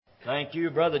Thank you,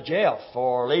 Brother Jeff,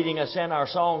 for leading us in our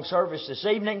song service this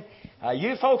evening.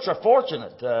 You folks are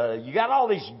fortunate. You got all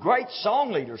these great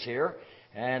song leaders here,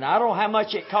 and I don't know how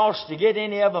much it costs to get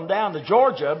any of them down to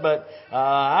Georgia, but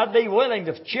I'd be willing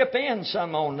to chip in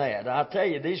some on that. I tell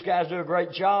you, these guys do a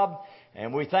great job,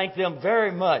 and we thank them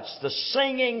very much. The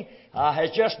singing has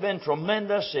just been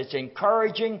tremendous. It's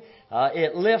encouraging.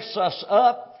 It lifts us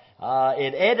up.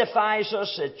 It edifies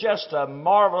us. It's just a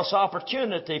marvelous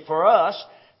opportunity for us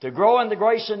to grow in the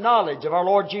grace and knowledge of our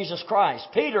Lord Jesus Christ.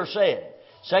 Peter said,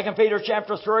 2 Peter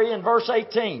chapter 3 and verse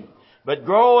 18, but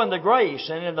grow in the grace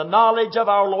and in the knowledge of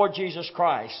our Lord Jesus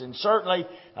Christ. And certainly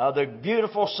the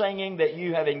beautiful singing that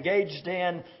you have engaged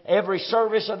in every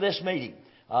service of this meeting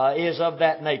is of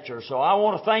that nature. So I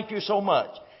want to thank you so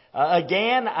much.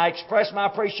 Again, I express my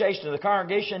appreciation to the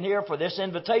congregation here for this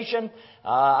invitation.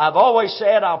 I've always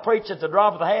said I'll preach at the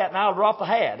drop of the hat, and I'll drop the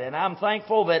hat. And I'm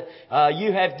thankful that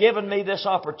you have given me this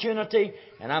opportunity,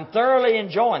 and I'm thoroughly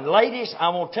enjoying. Ladies, I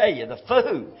will tell you, the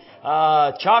food,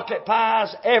 chocolate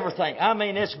pies, everything. I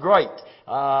mean, it's great.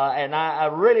 And I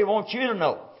really want you to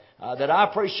know that I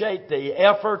appreciate the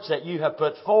efforts that you have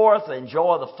put forth,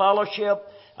 enjoy the fellowship,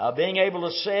 being able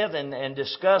to sit and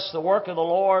discuss the work of the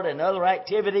Lord and other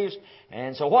activities.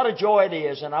 And so what a joy it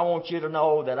is, and I want you to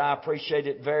know that I appreciate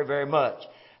it very, very much.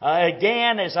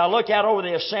 Again, as I look out over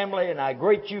the assembly and I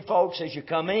greet you folks as you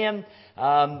come in,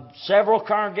 several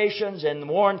congregations in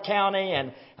Warren County,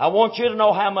 and I want you to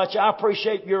know how much I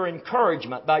appreciate your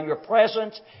encouragement by your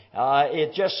presence.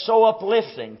 It's just so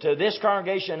uplifting to this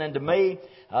congregation and to me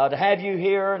to have you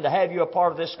here and to have you a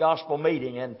part of this gospel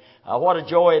meeting. And what a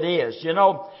joy it is. You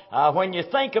know, when you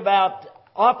think about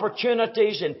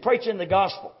opportunities in preaching the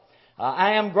gospel,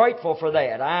 I am grateful for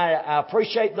that. I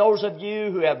appreciate those of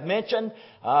you who have mentioned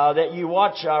that you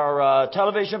watch our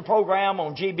television program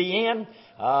on GBN,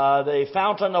 the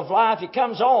Fountain of Life. It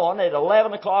comes on at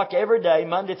 11 o'clock every day,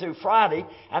 Monday through Friday,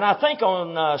 and I think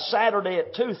on Saturday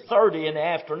at 2:30 in the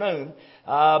afternoon.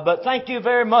 But thank you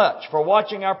very much for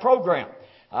watching our program.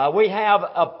 We have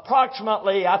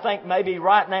approximately, I think maybe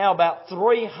right now, about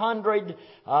 300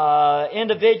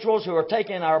 individuals who are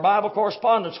taking our Bible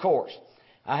correspondence course.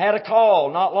 I had a call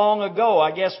not long ago,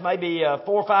 I guess maybe 4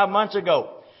 or 5 months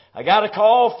ago. I got a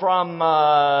call from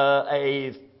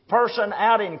a person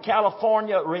out in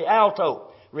California,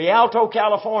 Rialto,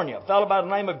 California, a fellow by the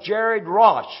name of Jared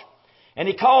Rosh. And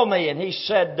he called me and he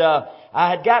said,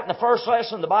 I had gotten the first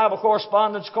lesson, the Bible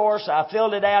correspondence course. I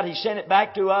filled it out. He sent it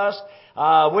back to us.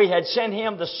 We had sent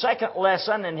him the second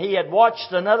lesson, and he had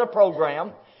watched another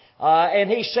program.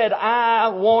 And he said, I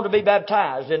want to be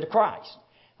baptized into Christ.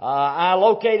 I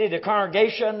located a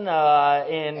congregation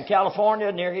in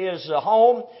California near his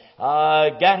home,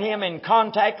 got him in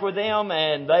contact with them,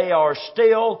 and they are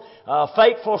still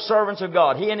faithful servants of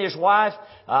God. He and his wife,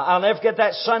 I'll never forget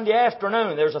that Sunday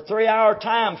afternoon. There's a 3-hour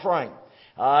time frame.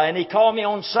 And he called me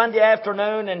on Sunday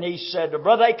afternoon, and he said,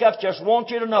 Brother Acuff, just want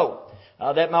you to know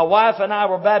that my wife and I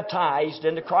were baptized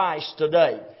into Christ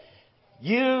today.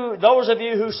 Those of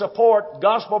you who support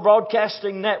Gospel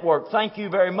Broadcasting Network, thank you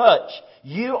very much.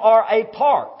 You are a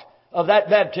part of that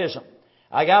baptism.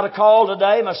 I got a call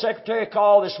today. My secretary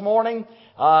called this morning,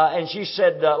 and she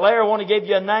said, Larry, I want to give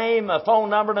you a name, a phone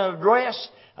number, and an address.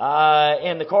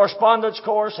 In the correspondence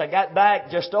course, I got back,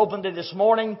 just opened it this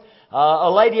morning.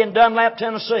 A lady in Dunlap,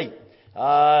 Tennessee,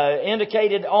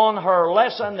 indicated on her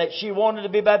lesson that she wanted to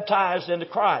be baptized into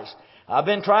Christ. I've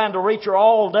been trying to reach her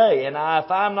all day, and if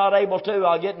I'm not able to,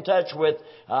 I'll get in touch with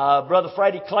Brother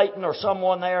Freddie Clayton or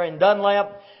someone there in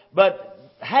Dunlap. But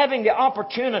having the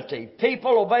opportunity,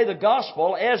 people obey the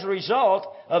gospel as a result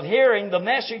of hearing the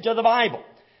message of the Bible.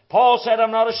 Paul said,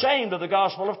 I'm not ashamed of the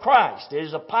gospel of Christ. It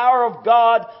is the power of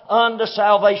God unto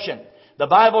salvation. The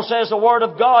Bible says the Word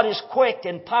of God is quick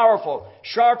and powerful,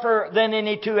 sharper than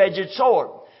any two-edged sword.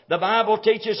 The Bible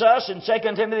teaches us in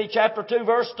 2 Timothy chapter 2,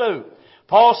 verse 2,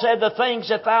 Paul said, the things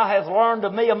that thou hast learned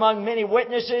of me among many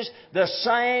witnesses, the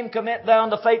same commit thou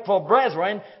unto faithful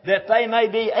brethren, that they may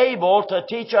be able to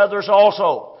teach others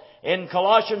also. In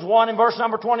Colossians 1 and verse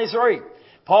number 23,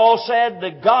 Paul said,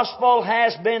 the gospel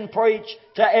has been preached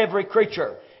to every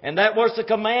creature. And that was the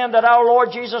command that our Lord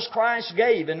Jesus Christ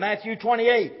gave in Matthew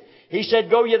 28. He said,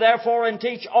 go ye therefore and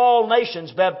teach all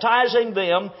nations, baptizing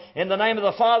them in the name of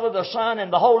the Father, the Son,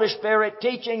 and the Holy Spirit,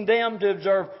 teaching them to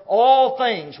observe all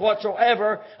things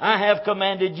whatsoever I have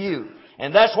commanded you.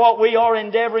 And that's what we are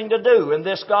endeavoring to do in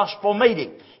this gospel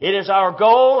meeting. It is our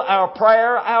goal, our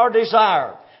prayer, our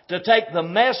desire to take the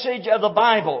message of the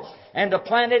Bible and to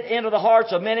plant it into the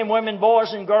hearts of men and women,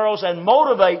 boys and girls, and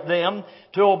motivate them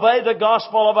to obey the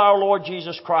gospel of our Lord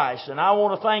Jesus Christ. And I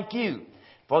want to thank you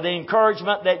for the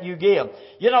encouragement that you give.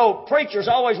 You know, preachers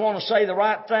always want to say the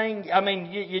right thing. I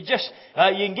mean, you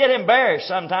can get embarrassed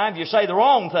sometimes. You say the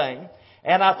wrong thing.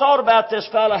 And I thought about this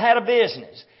fellow had a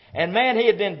business. And man, he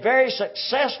had been very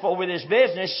successful with his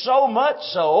business, so much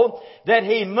so that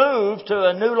he moved to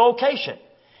a new location.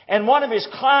 And one of his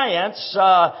clients,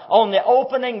 on the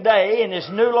opening day in his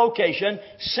new location,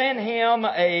 sent him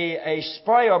a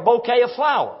spray or bouquet of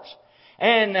flowers.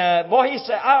 And, boy, he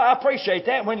said, I appreciate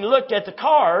that. When you looked at the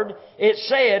card, it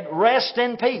said, "Rest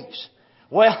in peace."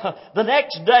 Well, the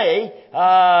next day,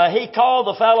 he called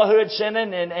the fellow who had sent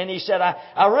him and he said,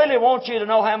 I really want you to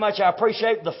know how much I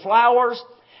appreciate the flowers.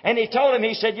 And he told him,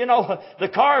 he said, you know, the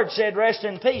card said "Rest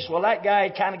in peace." Well, that guy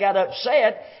kind of got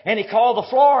upset and he called the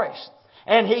florist.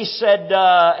 And he said,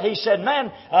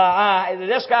 man,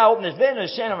 this guy opened his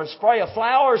business, sent him a spray of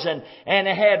flowers, and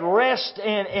it had "Rest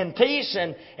in peace,"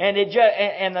 and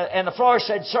the florist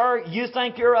said, "Sir, you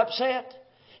think you're upset?"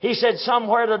 He said,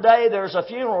 "Somewhere today there's a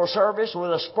funeral service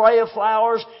with a spray of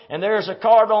flowers, and there's a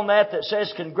card on that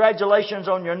says, 'Congratulations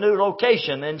on your new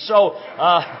location.'" And so,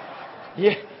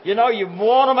 you know, you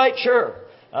want to make sure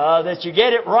that you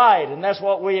get it right, and that's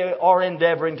what we are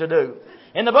endeavoring to do.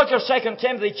 In the book of 2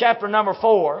 Timothy chapter number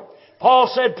 4, Paul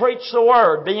said, "Preach the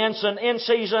word, be instant in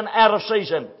season, out of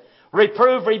season.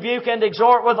 Reprove, rebuke, and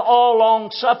exhort with all long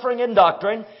suffering and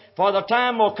doctrine. For the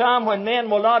time will come when men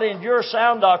will not endure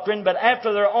sound doctrine, but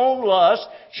after their own lust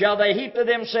shall they heap to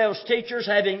themselves teachers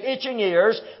having itching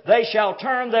ears. They shall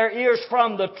turn their ears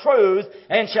from the truth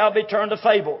and shall be turned to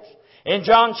fables." In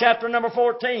John chapter number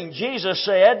 14, Jesus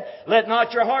said, "Let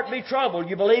not your heart be troubled.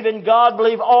 You believe in God,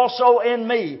 believe also in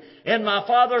me. In my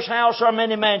Father's house are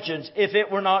many mansions. If it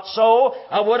were not so,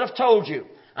 I would have told you.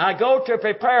 I go to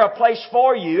prepare a place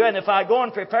for you, and if I go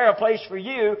and prepare a place for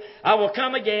you, I will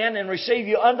come again and receive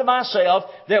you unto myself,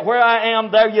 that where I am,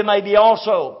 there you may be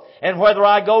also. And whither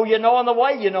I go, you know, and the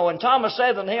way you know." And Thomas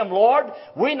said unto him, "Lord,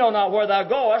 we know not where thou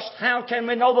goest. How can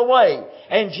we know the way?"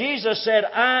 And Jesus said,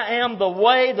 "I am the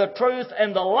way, the truth,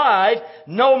 and the life.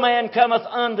 No man cometh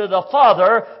unto the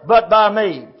Father but by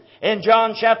me." In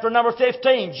John chapter number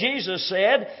 15, Jesus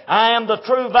said, "I am the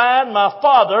true vine, my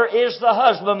Father is the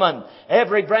husbandman.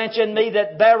 Every branch in me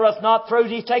that beareth not fruit,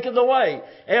 He taketh away.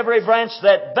 Every branch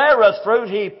that beareth fruit,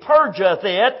 He purgeth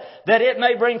it, that it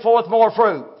may bring forth more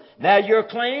fruit. Now you're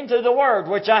clean through the word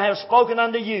which I have spoken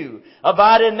unto you.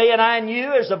 Abide in me, and I in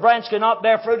you, as the branch cannot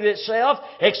bear fruit of itself,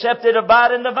 except it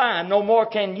abide in the vine. No more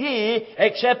can ye,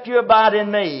 except you abide in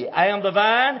me. I am the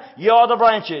vine, ye are the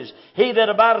branches. He that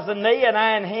abideth in me, and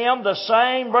I in him, the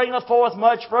same bringeth forth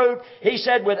much fruit." He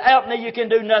said, "Without me you can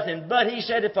do nothing." But he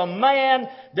said, "If a man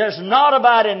does not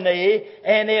abide in me,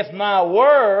 and if my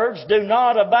words do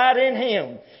not abide in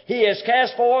him, he is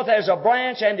cast forth as a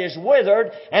branch and is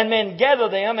withered, and men gather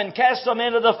them and cast them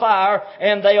into the fire,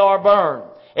 and they are burned."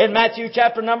 In Matthew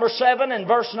chapter number 7 and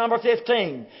verse number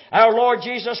 15, our Lord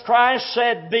Jesus Christ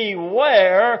said,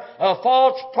 "Beware of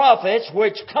false prophets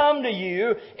which come to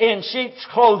you in sheep's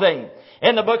clothing."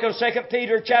 In the book of 2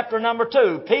 Peter chapter number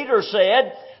 2, Peter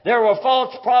said, "There were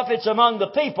false prophets among the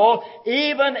people,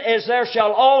 even as there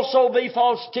shall also be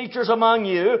false teachers among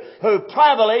you, who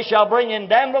privately shall bring in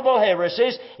damnable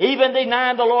heresies, even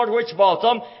denying the Lord which bought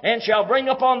them, and shall bring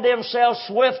upon themselves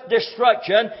swift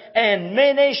destruction, and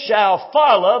many shall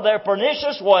follow their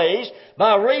pernicious ways,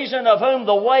 by reason of whom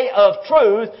the way of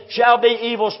truth shall be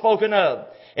evil spoken of."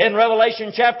 In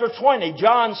Revelation chapter 20,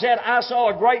 John said, "I saw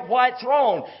a great white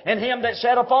throne, and him that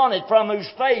sat upon it, from whose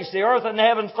face the earth and the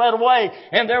heaven fled away,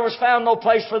 and there was found no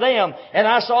place for them. And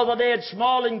I saw the dead,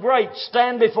 small and great,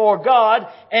 stand before God,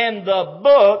 and the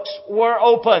books were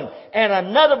open. And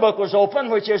another book was open,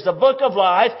 which is the book of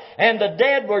life, and the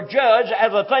dead were judged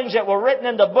out of the things that were written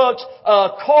in the books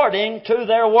according to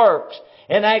their works."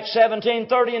 In Acts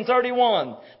 17:30 and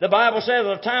 31, the Bible says,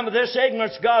 "At the time of this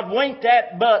ignorance God winked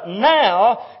at, but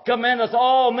now commandeth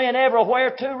all men everywhere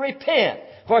to repent.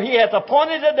 For He hath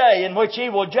appointed a day in which He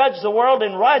will judge the world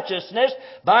in righteousness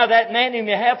by that man whom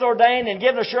He hath ordained, and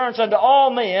given assurance unto all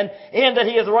men, in that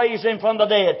He hath raised Him from the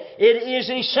dead." It is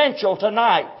essential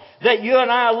tonight that you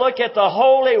and I look at the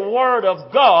holy Word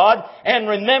of God and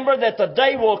remember that the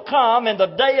day will come, and the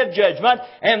day of judgment,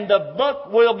 and the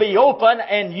book will be open,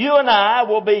 and you and I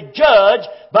will be judged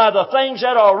by the things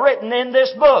that are written in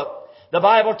this book. The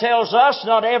Bible tells us,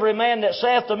 "Not every man that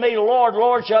saith to me, Lord,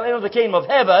 Lord, shall enter the kingdom of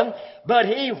heaven, but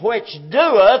he which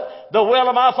doeth the will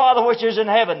of my Father which is in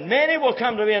heaven. Many will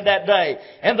come to me in that day,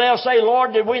 and they'll say,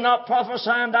 Lord, did we not prophesy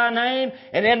in Thy name,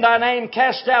 and in Thy name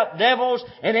cast out devils,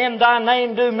 and in Thy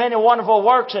name do many wonderful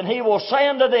works? And He will say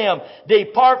unto them,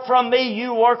 Depart from me,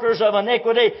 you workers of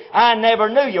iniquity, I never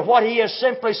knew you. What He is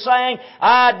simply saying,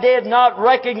 I did not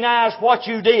recognize what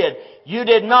you did. You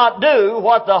did not do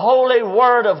what the Holy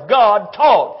Word of God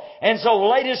taught. And so,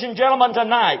 ladies and gentlemen,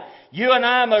 tonight, you and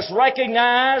I must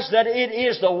recognize that it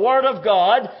is the Word of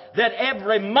God that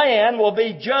every man will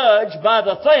be judged by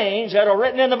the things that are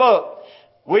written in the book.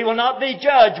 We will not be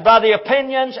judged by the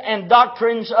opinions and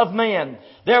doctrines of men.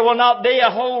 There will not be a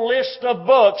whole list of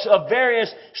books of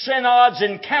various synods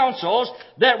and councils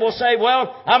that will say,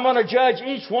 well, I'm going to judge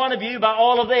each one of you by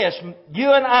all of this.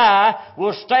 You and I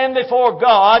will stand before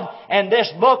God, and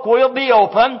this book will be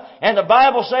open, and the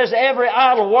Bible says every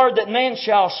idle word that men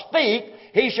shall speak,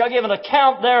 he shall give an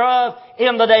account thereof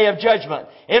in the day of judgment.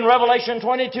 In Revelation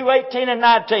 22:18 and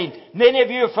 19, many of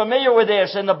you are familiar with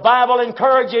this, and the Bible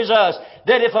encourages us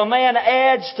that if a man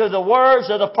adds to the words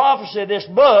of the prophecy of this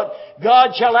book,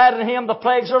 God shall add unto him the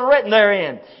plagues that are written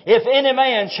therein. If any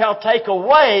man shall take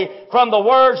away from the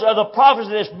words of the prophecy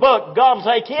of this book, God will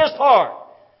take his part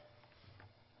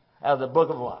out of the book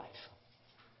of life.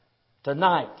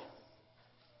 Tonight,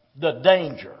 the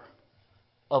danger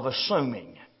of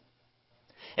assuming.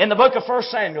 In the book of 1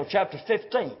 Samuel chapter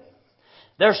 15,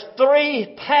 there's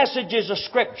 3 passages of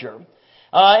Scripture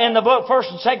in the book 1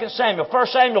 and 2 Samuel. 1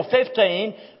 Samuel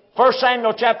 15, 1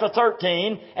 Samuel chapter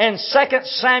 13, and 2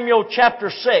 Samuel chapter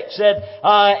 6. That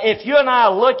if you and I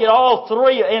look at all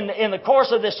 3 in the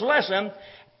course of this lesson,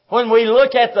 when we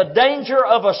look at the danger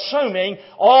of assuming,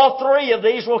 all 3 of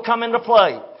these will come into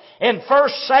play. In 1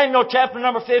 Samuel chapter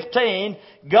number 15,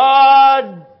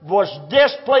 God was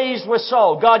displeased with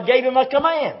Saul. God gave him a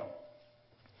command.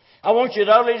 I want you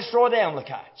to utterly destroy the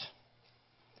Amalekites.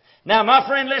 Now, my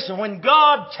friend, listen, when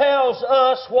God tells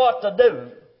us what to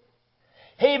do,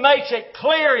 He makes it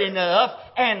clear enough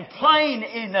and plain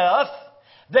enough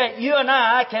that you and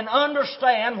I can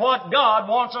understand what God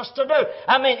wants us to do.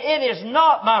 I mean, it is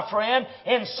not, my friend,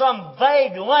 in some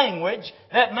vague language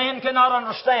that man cannot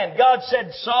understand. God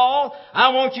said, Saul, I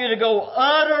want you to go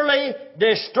utterly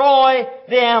destroy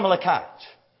the Amalekites.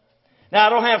 Now, I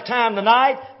don't have time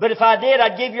tonight, but if I did,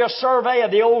 I'd give you a survey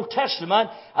of the Old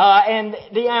Testament and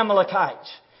the Amalekites.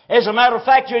 As a matter of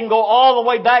fact, you can go all the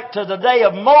way back to the day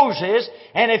of Moses,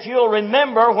 and if you'll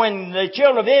remember when the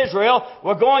children of Israel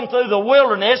were going through the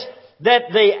wilderness, that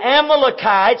the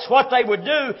Amalekites, what they would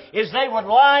do is they would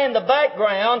lie in the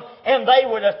background and they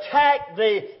would attack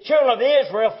the children of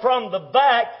Israel from the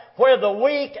back where the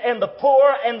weak and the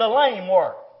poor and the lame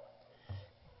were.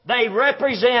 They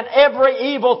represent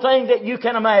every evil thing that you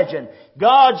can imagine.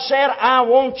 God said, I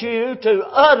want you to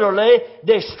utterly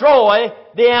destroy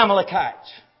the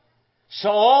Amalekites.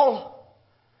 Saul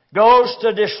goes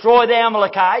to destroy the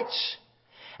Amalekites.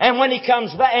 And when he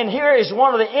comes back, and here is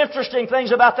one of the interesting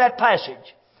things about that passage.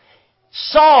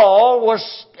 Saul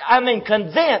was,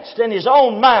 convinced in his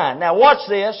own mind. Now watch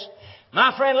this.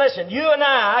 My friend, listen, you and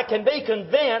I can be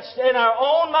convinced in our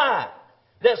own mind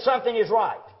that something is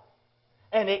right.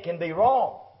 And it can be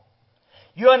wrong.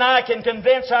 You and I can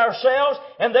convince ourselves,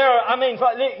 and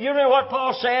you know what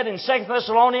Paul said in 2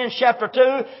 Thessalonians chapter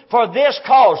 2? For this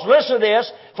cause, listen to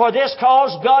this, for this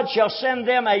cause God shall send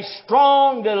them a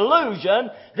strong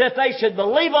delusion that they should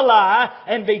believe a lie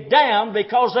and be damned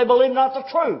because they believe not the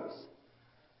truth.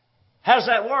 How does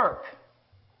that work?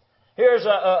 Here's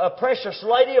a precious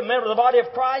lady, a member of the body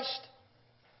of Christ,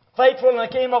 faithful in the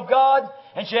kingdom of God,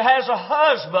 and she has a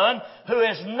husband who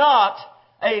is not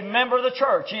a member of the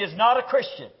church. He is not a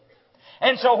Christian.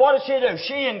 And so what does she do?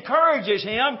 She encourages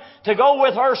him to go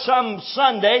with her some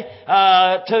Sunday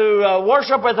to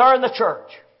worship with her in the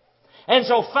church. And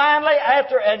so finally,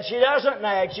 and she doesn't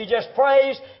nag, she just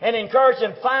prays and encourages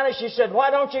him. Finally, she said,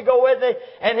 why don't you go with me?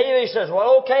 And he says,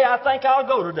 well, okay, I think I'll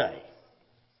go today.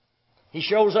 He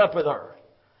shows up with her.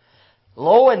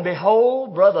 Lo and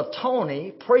behold, Brother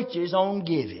Tony preaches on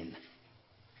giving.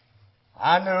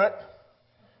 I knew it.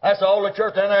 That's all the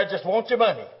church down there just wants your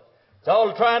money. That's all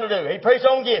they're trying to do. He preaches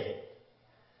on giving.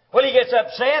 When he gets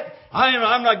upset, I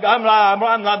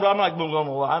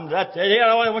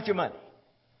want your money.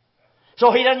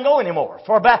 So he doesn't go anymore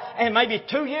for and maybe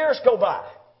 2 years go by.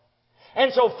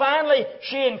 And so finally,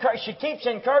 she keeps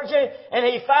encouraging, and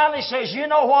he finally says, you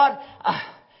know what?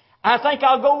 I think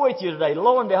I'll go with you today.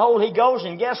 Lo and behold, he goes,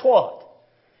 and guess what?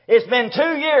 It's been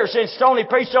 2 years since Tony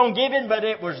preached on giving, but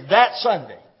it was that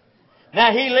Sunday.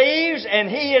 Now he leaves and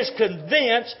he is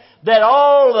convinced that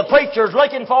all the preacher's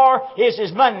looking for is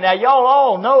his money. Now y'all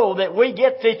all know that we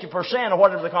get 50% of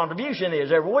whatever the contribution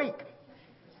is every week.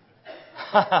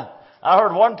 I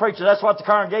heard one preacher, that's what the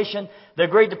congregation, they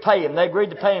agreed to pay him. They agreed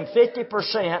to pay him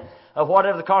 50% of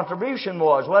whatever the contribution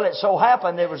was. Well, it so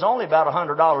happened it was only about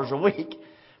 $100 a week.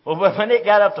 Well, when it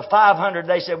got up to $500,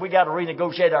 they said, we got to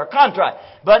renegotiate our contract.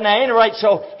 But now, at any rate,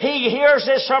 so he hears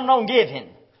this sermon on giving.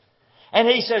 And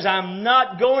he says, I'm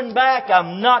not going back.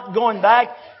 I'm not going back.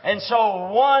 And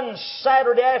so one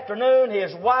Saturday afternoon,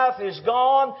 his wife is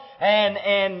gone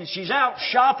and she's out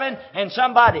shopping and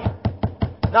somebody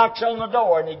knocks on the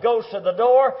door, and he goes to the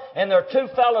door, and there are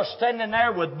two fellows standing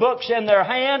there with books in their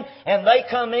hand, and they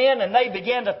come in and they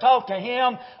begin to talk to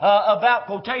him about,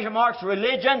 quotation marks,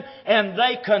 religion, and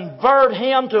they convert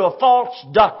him to a false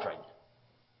doctrine.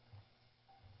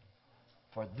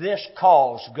 For this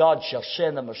cause God shall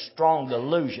send them a strong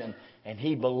delusion, and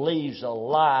he believes a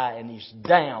lie, and he's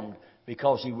damned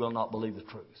because he will not believe the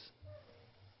truth.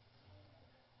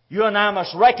 You and I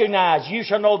must recognize you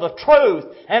shall know the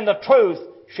truth, and the truth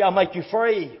shall make you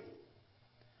free.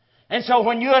 And so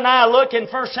when you and I look in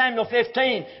 1 Samuel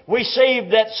 15, we see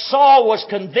that Saul was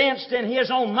convinced in his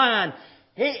own mind.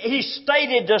 He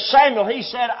stated to Samuel, he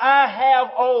said, I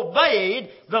have obeyed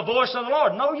the voice of the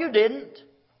Lord. No, you didn't.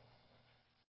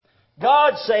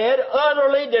 God said,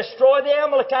 utterly destroy the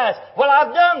Amalekites. Well,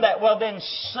 I've done that. Well, then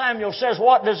Samuel says,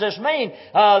 what does this mean?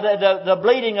 The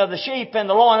bleating of the sheep and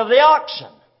the lowing of the oxen.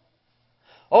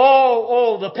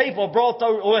 Oh, the people brought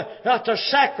those to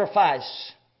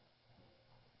sacrifice.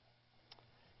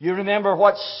 You remember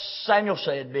what Samuel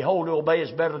said, behold, to obey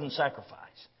is better than sacrifice,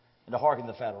 and to hearken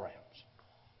the fat of rams.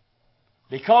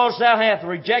 Because thou hast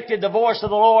rejected the voice of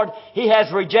the Lord, He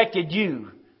has rejected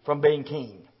you from being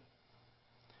king.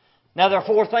 Now there are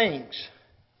four things.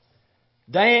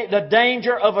 The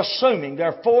danger of assuming.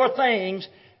 There are four things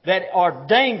that are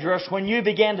dangerous when you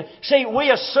begin to... See, we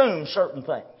assume certain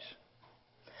things.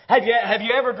 Have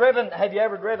you ever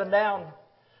driven down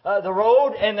the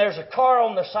road and there's a car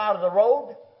on the side of the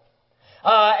road?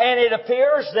 And it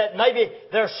appears that maybe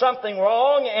there's something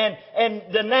wrong, and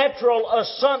the natural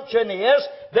assumption is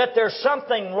that there's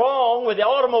something wrong with the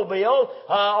automobile,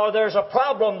 or there's a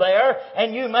problem there,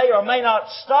 and you may or may not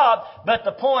stop, but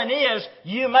the point is,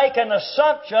 you make an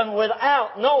assumption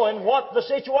without knowing what the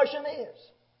situation is.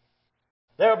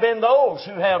 There have been those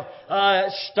who have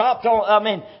stopped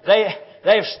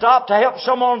they've stopped to help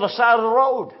someone on the side of the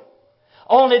road,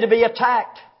 only to be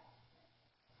attacked.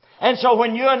 And so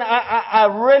when you and I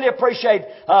really appreciate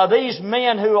these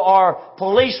men who are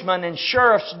policemen and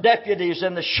sheriff's deputies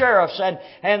and the sheriffs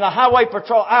and the highway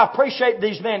patrol. I appreciate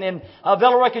these men. In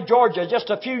Villarica, Georgia,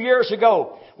 just a few years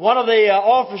ago, one of the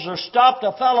officers stopped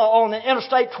a fellow on the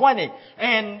Interstate 20,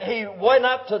 and he went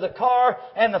up to the car,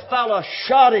 and the fellow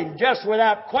shot him just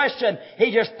without question.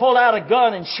 He just pulled out a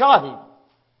gun and shot him.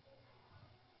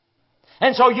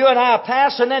 And so you and I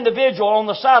pass an individual on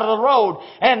the side of the road,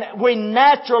 and we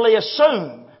naturally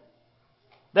assume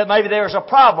that maybe there's a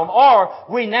problem, or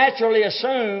we naturally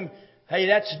assume, hey,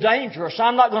 that's dangerous.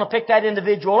 I'm not going to pick that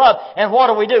individual up. And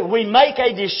what do? We make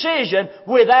a decision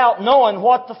without knowing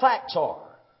what the facts are.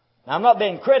 Now, I'm not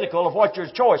being critical of what your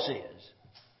choice is.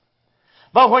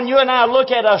 But when you and I look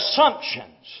at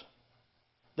assumptions,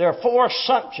 there are four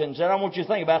assumptions that I want you to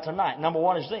think about tonight. Number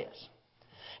one is this.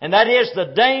 And that is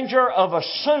the danger of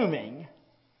assuming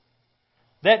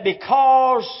that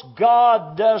because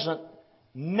God doesn't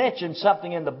mention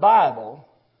something in the Bible,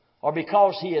 or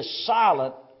because He is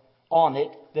silent on it,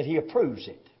 that He approves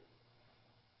it.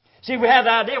 See, we have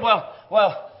the idea,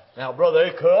 well, now,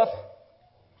 Brother Acuff,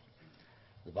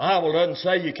 the Bible doesn't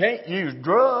say you can't use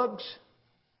drugs.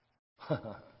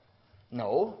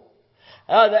 No.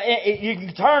 You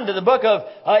can turn to the book of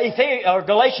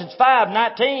Galatians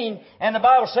 5:19, and the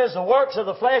Bible says the works of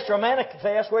the flesh are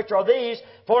manifest, which are these: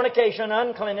 fornication,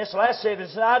 uncleanness,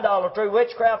 lasciviousness, idolatry,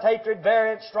 witchcraft, hatred,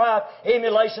 variance, strife,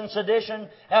 emulation, sedition,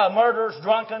 murders,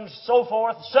 drunkenness, so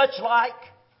forth, such like.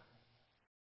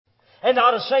 And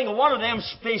not a single one of them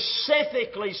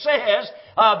specifically says,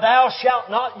 thou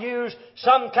shalt not use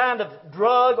some kind of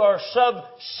drug or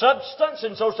substance.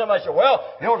 And so somebody said,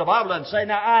 well, you know what the Bible doesn't say.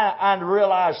 Now, I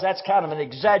realize that's kind of an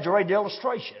exaggerated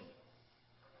illustration.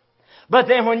 But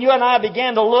then when you and I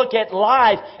began to look at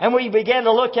life and we began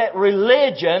to look at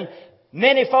religion,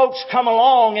 many folks come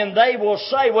along and they will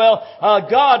say, well,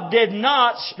 God did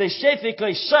not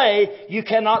specifically say you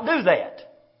cannot do that.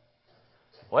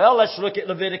 Well, let's look at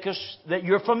Leviticus that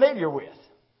you're familiar with.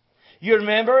 You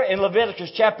remember in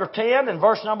Leviticus chapter 10 and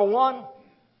verse number 1?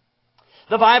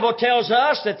 The Bible tells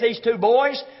us that these two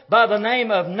boys by the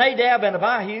name of Nadab and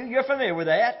Abihu, you're familiar with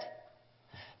that.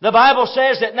 The Bible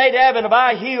says that Nadab and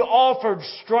Abihu offered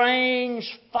strange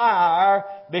fire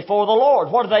before the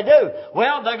Lord. What did they do?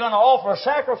 Well, they're going to offer a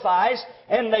sacrifice,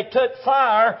 and they took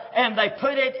fire and they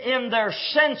put it in their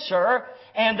censer,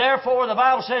 and therefore the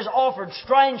Bible says offered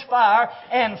strange fire,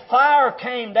 and fire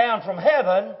came down from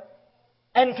heaven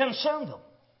and consumed them,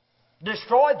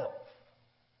 destroyed them.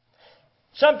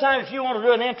 Sometimes if you want to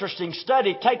do an interesting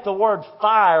study, take the word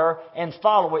fire and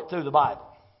follow it through the Bible.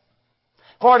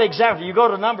 For an example, you go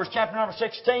to Numbers chapter number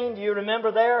 16. Do you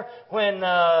remember there when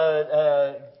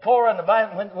Korah and the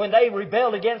Bible, when they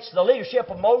rebelled against the leadership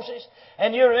of Moses,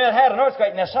 and you remember it had an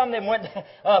earthquake. Now some of them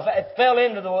fell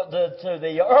into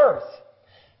the earth.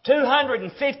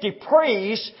 250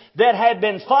 priests that had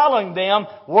been following them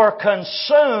were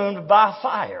consumed by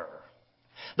fire.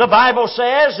 The Bible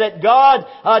says that God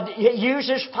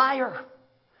uses fire.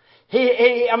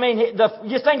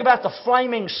 You think about the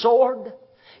flaming sword.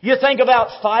 You think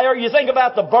about fire. You think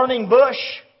about the burning bush.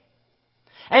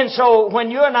 And so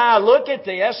when you and I look at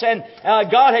this, and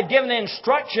God had given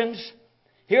instructions,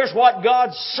 here's what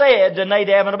God said to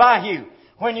Nadab and Abihu.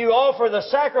 When you offer the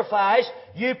sacrifice,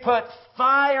 you put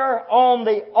fire on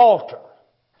the altar.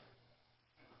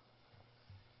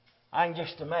 I can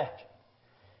just imagine.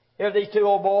 Here are these two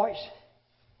old boys.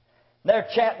 They're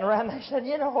chatting around. They said,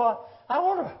 you know what? I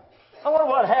wonder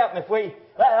what happened if we...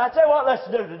 I tell you what, let's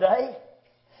do today.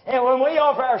 And when we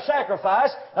offer our sacrifice,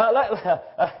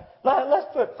 let's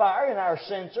put fire in our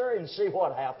censer and see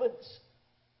what happens.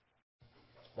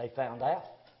 They found out.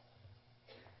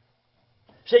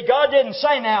 See, God didn't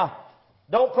say, now,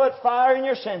 don't put fire in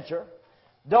your censer.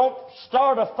 Don't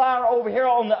start a fire over here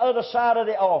on the other side of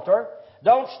the altar.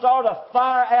 Don't start a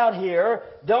fire out here.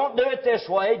 Don't do it this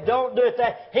way. Don't do it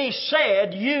that. He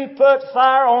said, you put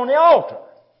fire on the altar.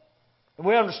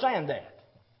 We understand that.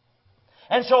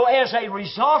 And so as a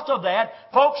result of that,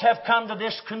 folks have come to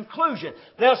this conclusion.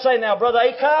 They'll say, now, Brother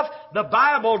Acuff, the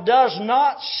Bible does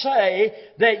not say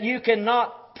that you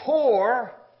cannot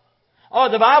pour, or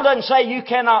the Bible doesn't say you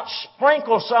cannot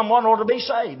sprinkle someone or to be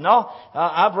saved. No,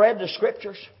 I've read the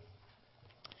Scriptures.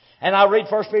 And I read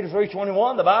 1 Peter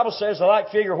 3:21. The Bible says, the like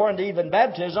figure whereunto even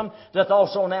baptism doth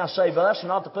also now save us, and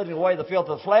not to putting away the filth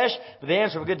of the flesh, but the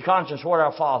answer of a good conscience toward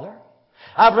our Father.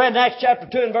 I've read in Acts chapter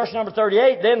 2 and verse number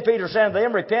 38, then Peter said unto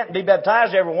them, repent and be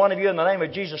baptized, every one of you, in the name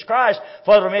of Jesus Christ,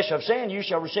 for the remission of sin. You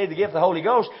shall receive the gift of the Holy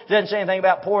Ghost. Doesn't say anything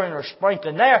about pouring or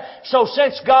sprinkling there. So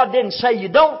since God didn't say you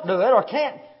don't do it or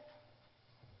can't,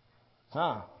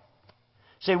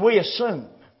 see, we assume.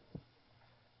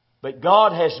 But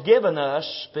God has given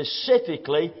us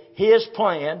specifically His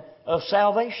plan of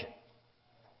salvation.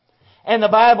 And the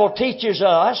Bible teaches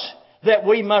us that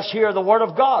we must hear the Word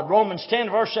of God. Romans 10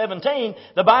 verse 17,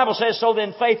 the Bible says, so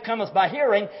then faith cometh by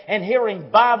hearing, and hearing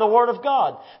by the Word of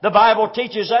God. The Bible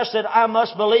teaches us that I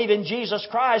must believe in Jesus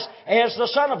Christ as the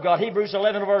Son of God. Hebrews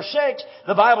 11 verse 6,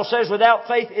 the Bible says, without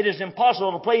faith it is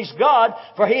impossible to please God,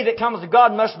 for he that cometh to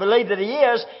God must believe that He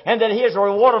is, and that He is a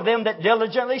reward of them that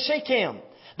diligently seek Him.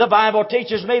 The Bible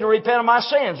teaches me to repent of my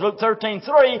sins. Luke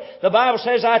 13:3, the Bible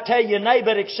says, I tell you, nay,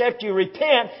 but except you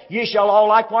repent, ye shall all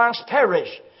likewise perish.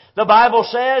 The Bible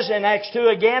says in Acts 2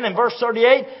 again in verse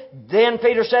 38, then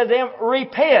Peter said to them,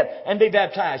 repent and be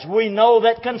baptized. We know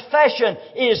that confession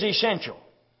is essential.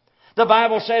 The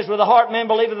Bible says, with the heart man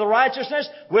believeth the righteousness,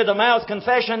 with the mouth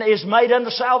confession is made unto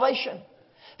salvation.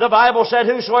 The Bible said,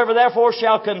 whosoever therefore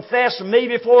shall confess me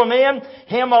before men,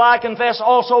 him will I confess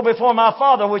also before my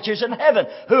Father which is in heaven.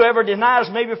 Whoever denies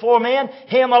me before men,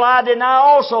 him will I deny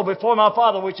also before my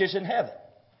Father which is in heaven.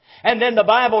 And then the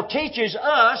Bible teaches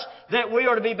us that we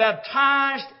are to be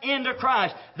baptized into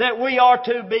Christ, that we are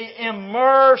to be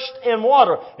immersed in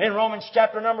water. In Romans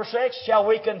chapter number 6, shall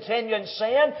we continue in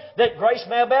sin that grace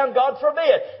may abound? God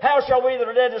forbid. How shall we that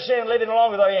are dead to sin live any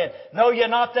longer therein? Know ye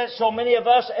not that so many of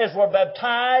us as were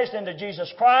baptized into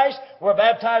Jesus Christ were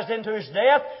baptized into His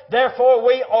death? Therefore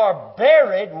we are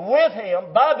buried with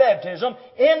Him by baptism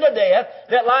into death,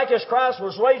 that like as Christ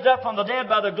was raised up from the dead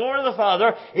by the glory of the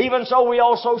Father, even so we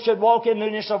also should walk in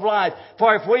newness of life.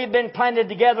 For if we have been planted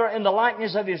together in the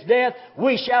likeness of His death,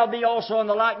 we shall be also in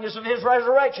the likeness of His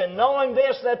resurrection, knowing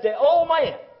this, that the old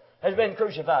man has been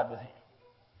crucified with Him.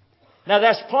 Now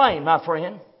that's plain, my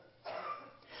friend.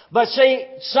 But see,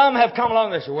 some have come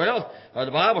along and said, well,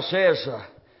 the Bible says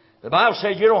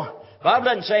you don't, the Bible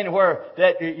doesn't say anywhere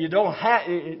that you don't have,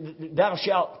 thou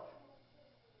shalt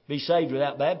be saved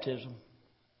without baptism.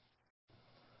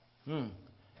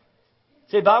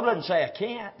 See, the Bible doesn't say I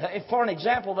can't. For an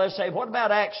example, they say, what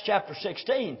about Acts chapter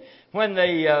 16? When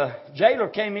the jailer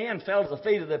came in, fell to the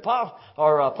feet of the Paul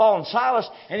and Silas,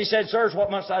 and he said, Sirs,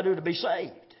 what must I do to be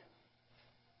saved?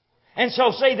 And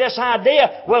so, see, this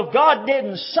idea, well, God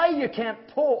didn't say you can't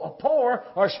pour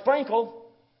or sprinkle.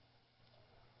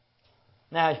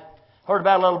 Now, heard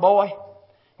about a little boy.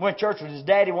 Went to church with his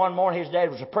daddy one morning. His dad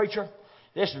was a preacher.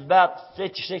 This was about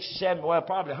 50, 60, 70, well,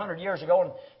 probably 100 years ago.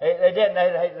 And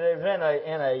they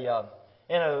were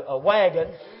in a wagon.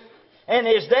 And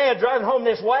his dad driving home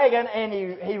this wagon, and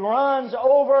he runs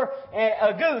over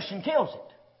a goose and kills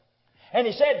it. And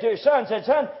he said to his son,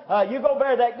 Son, you go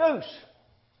bear that goose.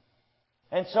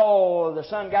 And so the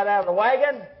son got out of the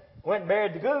wagon, went and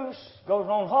buried the goose, goes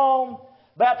on home.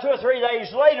 About 2 or 3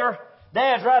 days later,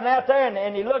 Dad's riding out there,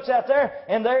 and he looks out there,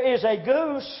 and there is a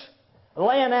goose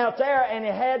laying out there, and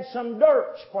it had some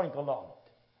dirt sprinkled on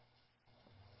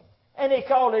it. And he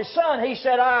called his son. He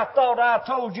said, I thought I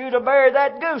told you to bury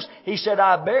that goose. He said,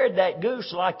 I buried that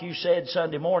goose like you said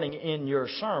Sunday morning in your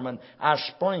sermon. I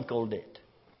sprinkled it.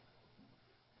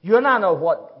 You and I know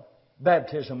what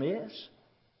baptism is.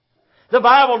 The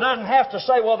Bible doesn't have to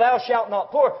say, well, thou shalt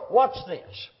not pour. Watch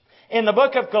this. In the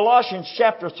book of Colossians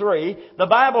chapter 3, the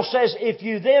Bible says, if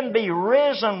you then be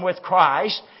risen with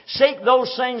Christ, seek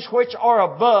those things which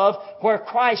are above, where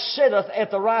Christ sitteth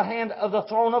at the right hand of the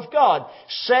throne of God.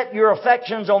 Set your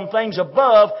affections on things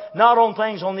above, not on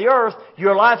things on the earth.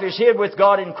 Your life is hid with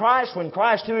God in Christ. When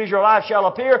Christ, who is your life, shall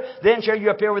appear, then shall you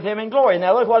appear with Him in glory.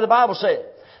 Now look what the Bible said.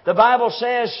 The Bible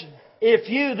says, if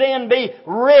you then be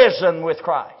risen with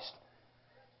Christ.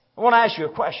 I want to ask you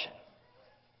a question.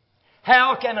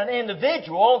 How can an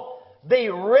individual be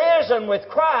risen with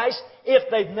Christ if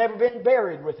they've never been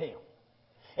buried with Him?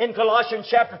 In Colossians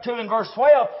chapter 2 and verse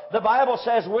 12, the Bible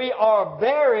says we are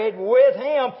buried with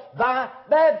Him by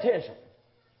baptism.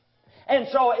 And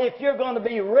so if you're going to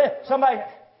be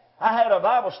I had a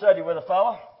Bible study with a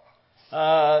fellow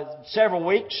several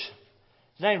weeks.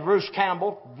 His name is Bruce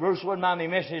Campbell. Bruce wouldn't mind me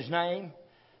mentioning his name.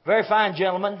 Very fine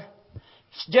gentleman.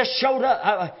 Just showed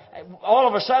up. All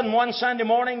of a sudden, one Sunday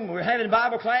morning, we were having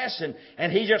Bible class, and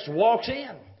he just walks in.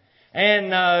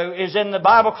 And is in the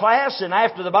Bible class, and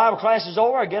after the Bible class is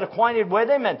over, I get acquainted with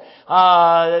him. And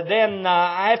then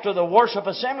after the worship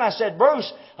assembly, I said, Bruce,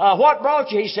 what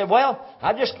brought you? He said, well,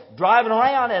 I'm just driving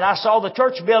around, and I saw the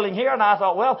church building here, and I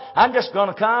thought, well, I'm just going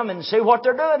to come and see what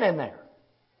they're doing in there.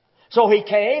 So he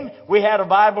came. We had a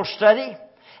Bible study.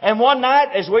 And one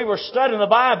night, as we were studying the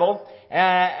Bible,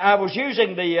 I was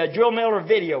using the Joel Miller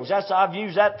videos. I've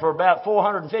used that for about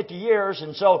 450 years,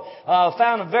 and so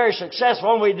found them very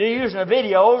successful. And we'd be using the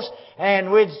videos,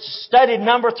 and we'd studied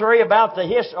number 3 about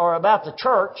the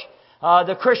church,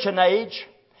 the Christian age,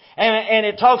 and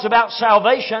it talks about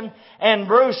salvation. And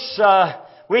Bruce,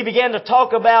 we began to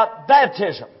talk about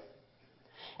baptism,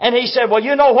 and he said, "Well,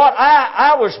 you know what?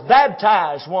 I was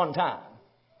baptized one time."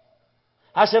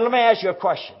 I said, "Let me ask you a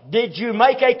question. Did you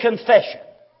make a confession?"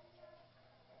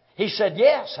 He said,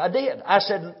 "Yes, I did." I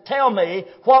said, "Tell me,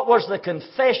 what was the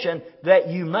confession that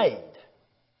you made?"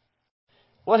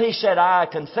 Well, he said, "I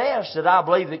confessed that I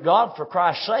believe that God, for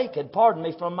Christ's sake, had pardoned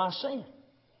me from my sin."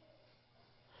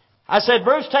 I said,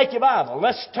 "Bruce, take your Bible.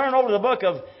 Let's turn over to the book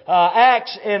of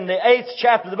Acts in the 8th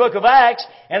chapter of the book of Acts."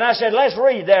 And I said, "Let's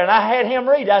read there." And I had him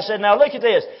read. I said, "Now look at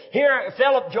this. Here,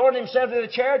 Philip joined himself to the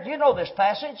chariot." You know this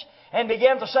passage. "And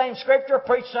began the same scripture,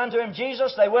 preached unto him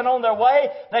Jesus. They went on their way.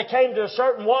 They came to a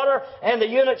certain water. And the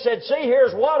eunuch said, See,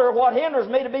 here's water. What hinders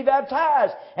me to be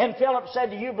baptized? And Philip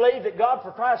said, Do you believe that God,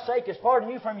 for Christ's sake, has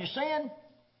pardoned you from your sin?"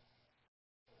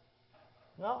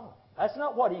 No, that's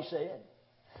not what he said.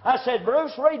 I said,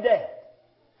 "Bruce, read that.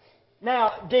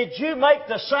 Now, did you make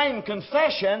the same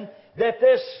confession that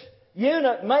this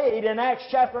eunuch made in Acts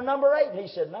chapter number 8? He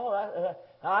said, "No,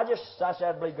 I said,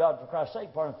 I believe God for Christ's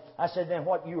sake. Pardon." I said, "Then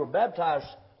what you were baptized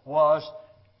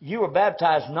you were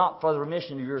baptized not for the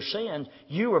remission of your sins.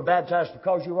 You were baptized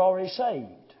because you were already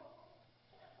saved."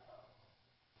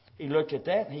 He looked at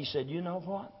that and he said, "You know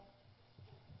what?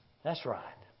 That's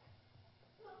right."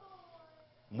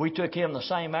 We took him the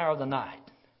same hour of the night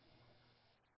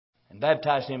and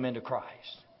baptized him into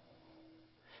Christ.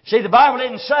 See, the Bible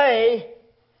didn't say,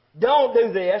 don't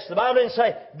do this. The Bible didn't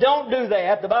say, don't do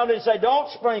that. The Bible didn't say, don't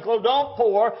sprinkle, don't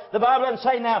pour. The Bible didn't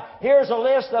say, now, here's a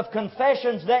list of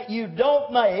confessions that you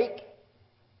don't make.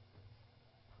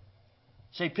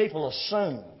 See, people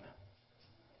assume.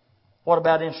 What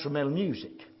about instrumental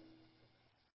music?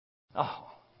 Oh.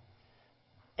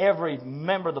 Every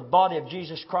member of the body of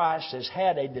Jesus Christ has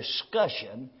had a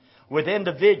discussion with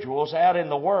individuals out in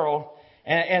the world,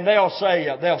 and they'll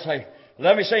say,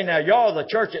 Let me see now, y'all are the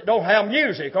church that don't have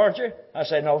music, aren't you? I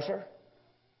said, no, sir.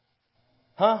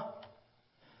 Huh?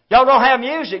 Y'all don't have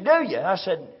music, do you? I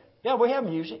said, yeah, we have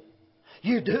music.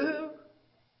 You do?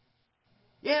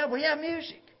 Yeah, we have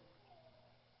music.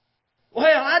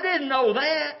 Well, I didn't know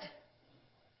that.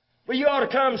 Well, you ought to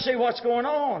come and see what's going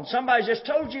on. Somebody just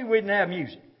told you we didn't have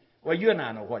music. Well, you and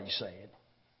I know what he's saying.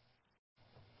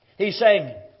 He's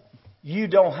saying, you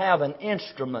don't have an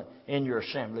instrument in your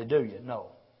assembly, do you?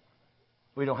 No.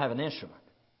 We don't have an instrument.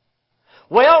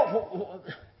 Well,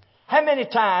 how many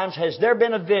times has there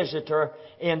been a visitor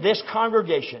in this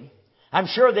congregation? I'm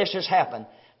sure this has happened.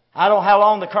 I don't know how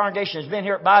long the congregation has been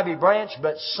here at Bivey Branch,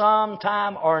 but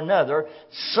sometime or another,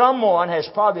 someone has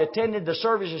probably attended the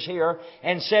services here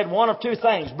and said one of two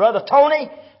things. Brother Tony,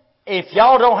 if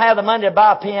y'all don't have the money to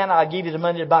buy a pen, I'll give you the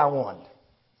money to buy one.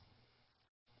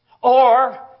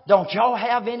 Or, don't y'all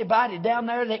have anybody down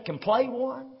there that can play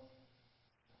one?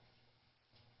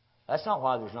 That's not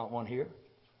why there's not one here.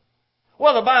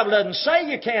 Well, the Bible doesn't say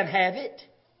you can't have it.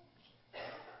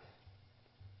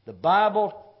 The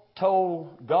Bible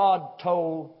God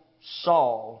told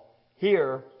Saul,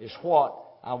 here is what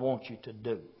I want you to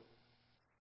do.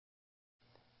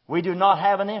 We do not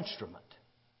have an instrument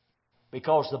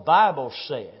because the Bible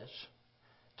says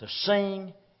to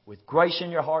sing with grace in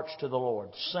your hearts to the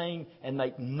Lord. Sing and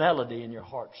make melody in your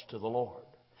hearts to the Lord.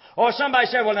 Or somebody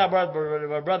said, well, now,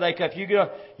 Brother Acuff,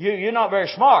 you're not very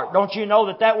smart. Don't you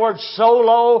know that word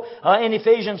solo in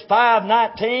Ephesians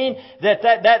 5:19,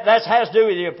 that has to do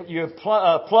with your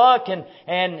pluck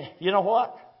and you know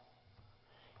what?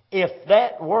 If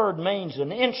that word means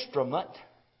an instrument,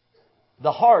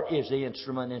 the heart is the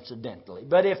instrument incidentally.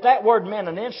 But if that word meant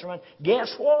an instrument,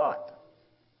 guess what?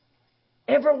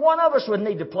 Every one of us would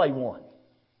need to play one.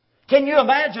 Can you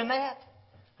imagine that?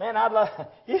 Man, I'd love...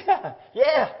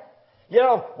 Yeah. You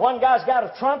know, one guy's got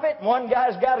a trumpet, one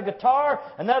guy's got a guitar,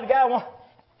 another guy...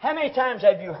 How many times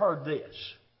have you heard this?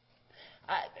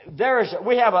 There's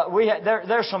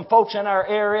some folks in our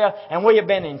area, and we have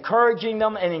been encouraging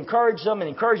them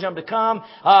to come.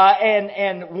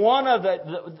 And one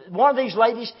of these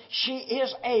ladies, she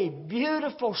is a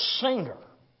beautiful singer.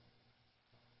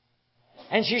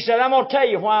 And she said, I'm going to tell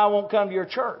you why I won't come to your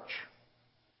church.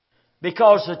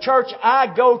 Because the church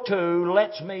I go to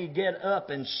lets me get up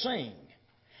and sing.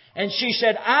 And she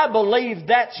said, I believe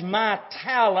that's my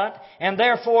talent, and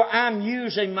therefore I'm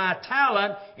using my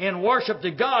talent in worship to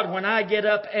God when I get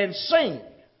up and sing.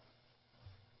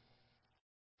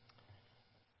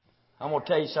 I'm going to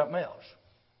tell you something else.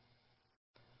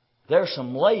 There's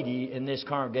some lady in this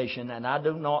congregation, and I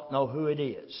do not know who it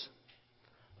is,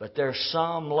 but there's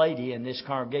some lady in this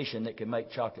congregation that can make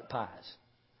chocolate pies.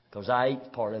 Because I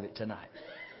ate part of it tonight.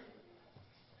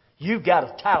 You've got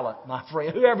a talent, my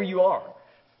friend, whoever you are.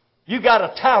 You've got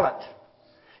a talent.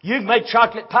 You can make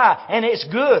chocolate pie, and it's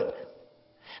good.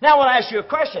 Now I want to ask you a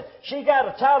question. She got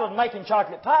a talent making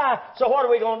chocolate pie, so what are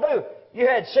we going to do? You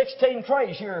had 16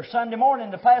 trays here Sunday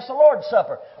morning to pass the Lord's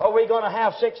Supper. Are we going to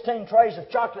have 16 trays of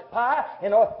chocolate pie?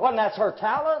 Well, that's her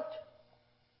talent.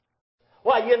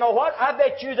 Well, you know what? I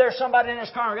bet you there's somebody in this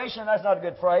congregation, that's not a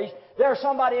good phrase, there's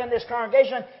somebody in this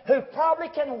congregation who probably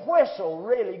can whistle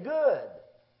really good.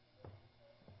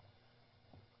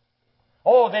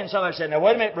 Oh, then somebody said, now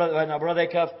wait a minute, Brother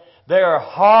Acuff, there are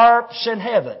harps in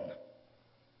heaven.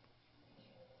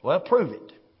 Well, prove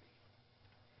it.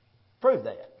 Prove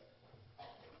that.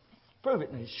 Prove it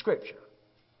in the Scripture.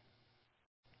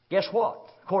 Guess what?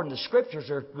 According to the Scriptures,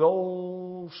 there are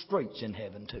gold streets in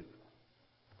heaven too.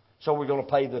 So we're going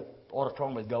to pay the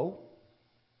auditorium with gold?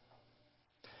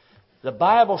 The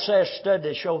Bible says,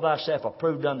 study to show thyself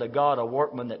approved unto God, a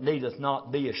workman that needeth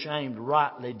not be ashamed,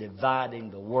 rightly dividing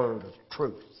the word of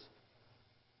truth.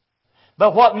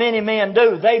 But what many men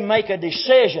do, they make a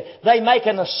decision. They make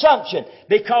an assumption.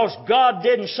 Because God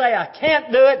didn't say I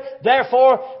can't do it,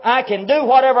 therefore I can do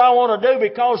whatever I want to do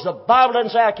because the Bible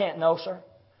doesn't say I can't. No, sir.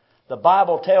 The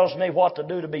Bible tells me what to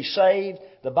do to be saved.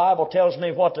 The Bible tells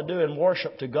me what to do in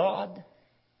worship to God.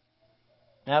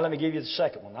 Now let me give you the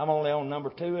second one. I'm only on number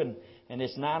 2 and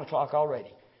it's 9 o'clock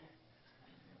already.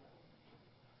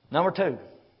 Number 2.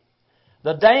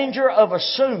 The danger of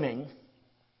assuming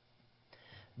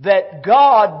that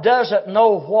God doesn't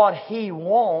know what He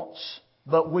wants,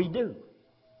 but we do.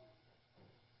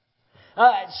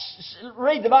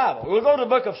 Read the Bible. We'll go to the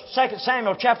book of 2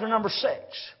 Samuel chapter number 6.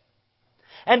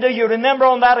 And do you remember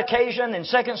on that occasion in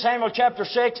 2 Samuel chapter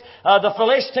 6, the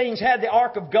Philistines had the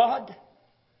ark of God?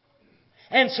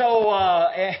 And so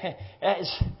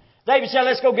David said,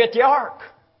 let's go get the ark.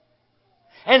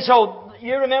 And so,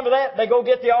 you remember that? They go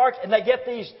get the ark and they get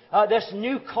this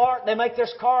new cart. They make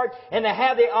this cart and they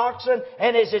have the oxen.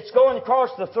 And as it's going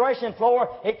across the threshing floor,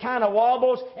 it kind of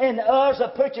wobbles. And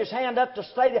Uzzah puts his hand up to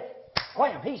stay there.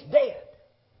 Wham! He's dead.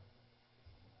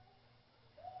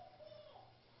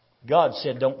 God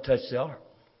said, don't touch the ark.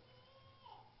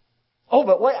 Oh,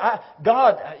 but wait,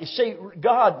 God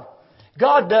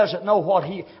doesn't know what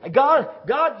God,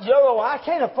 I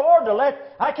can't afford to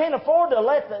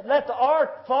let the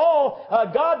ark fall.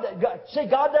 God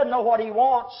doesn't know what He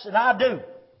wants, and I do.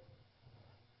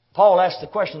 Paul asked the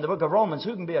question in the book of Romans,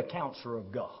 who can be a counselor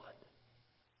of God?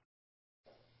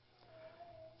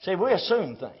 See, we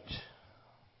assume things.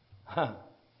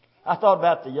 I thought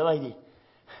about the lady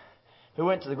who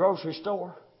went to the grocery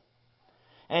store,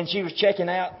 and she was checking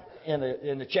out in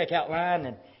the checkout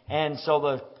line, and so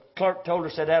the clerk told her,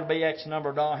 said that'll be X number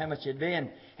of dollars, how much it'd be,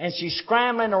 and she's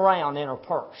scrambling around in her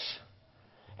purse,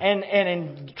 and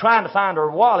in trying to find her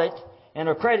wallet and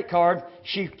her credit card,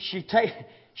 she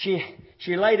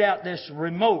laid out this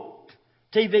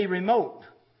TV remote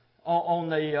on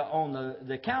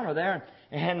the counter there,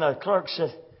 and the clerk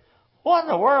said, "What in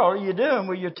the world are you doing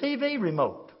with your TV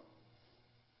remote?"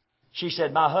 She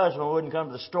said, "My husband wouldn't come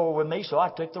to the store with me, so I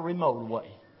took the remote away."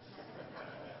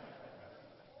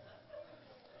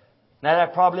 Now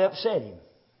that probably upset him.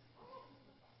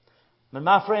 But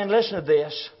my friend, listen to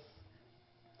this.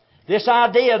 This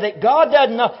idea that God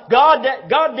doesn't know,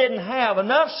 God didn't have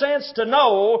enough sense to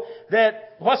know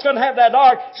that what's going to have that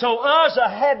ark, so Uzzah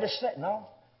had to say, no.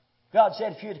 God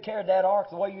said if you'd have carried that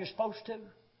ark the way you're supposed to,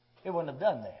 it wouldn't have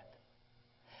done that.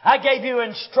 I gave you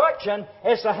instruction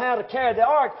as to how to carry the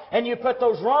ark, and you put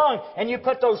those rungs, and you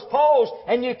put those poles,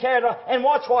 and you carried it, and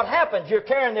watch what happens. You're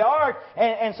carrying the ark,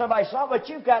 and somebody saw, but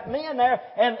you've got men there,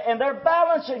 and they're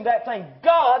balancing that thing.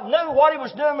 God knew what He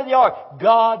was doing with the ark.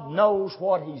 God knows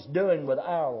what He's doing with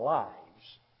our lives.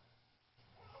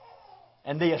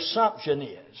 And the assumption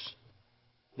is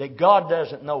that God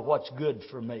doesn't know what's good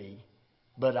for me,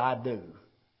 but I do.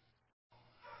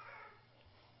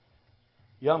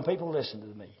 Young people, listen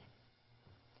to me.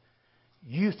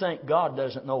 You think God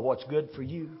doesn't know what's good for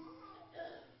you,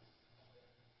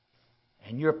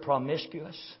 and you're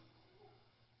promiscuous,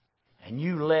 and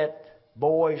you let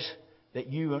boys that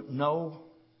you know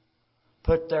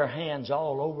put their hands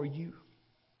all over you,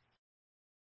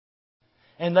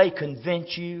 and they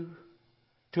convince you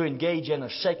to engage in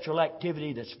a sexual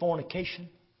activity that's fornication.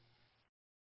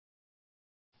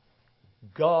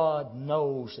 God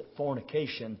knows that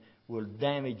fornication will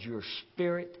damage your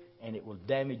spirit, and it will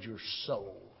damage your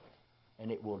soul,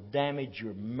 and it will damage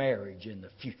your marriage in the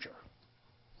future.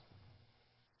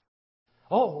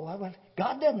 Oh, well,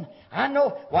 God doesn't. I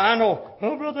know. Well, I know.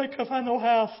 Oh, Brother Acuff, I know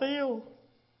how I feel.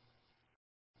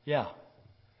 Yeah.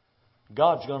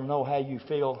 God's going to know how you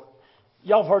feel.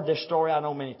 Y'all have heard this story, I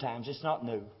know, many times. It's not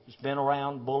new. It's been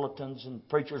around, bulletins, and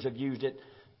preachers have used it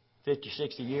 50,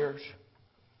 60 years.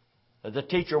 The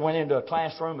teacher went into a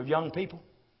classroom of young people,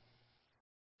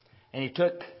 and he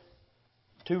took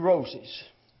 2 roses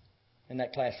in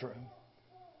that classroom.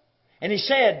 And he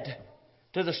said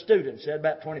to the students, at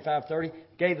about 25, 30,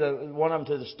 gave one of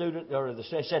them to the student,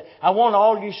 he said, I want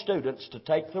all you students to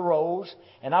take the rose,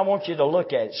 and I want you to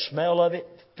look at it, smell of it,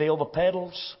 feel the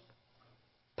petals,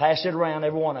 pass it around,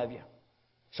 every one of you.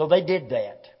 So they did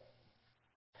that.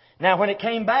 Now when it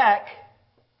came back,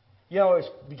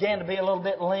 it began to be a little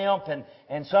bit limp,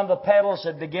 and some of the petals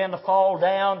had begun to fall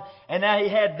down. And now he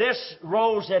had this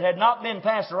rose that had not been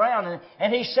passed around.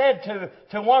 And he said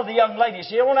to one of the young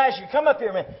ladies, I want to ask you, come up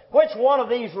here a minute. Which one of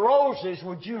these roses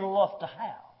would you love to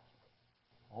have?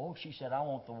 Oh, she said, I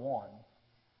want the one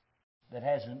that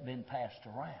hasn't been passed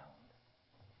around.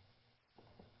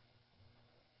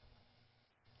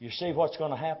 You see what's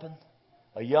going to happen?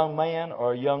 A young man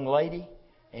or a young lady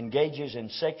engages in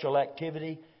sexual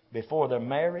activity before they're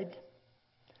married.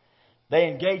 They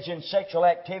engage in sexual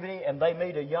activity and they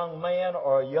meet a young man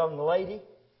or a young lady.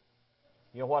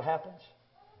 You know what happens?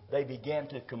 They begin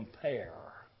to compare.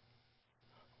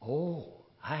 Oh,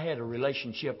 I had a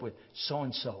relationship with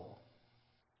so-and-so.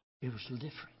 It was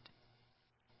different.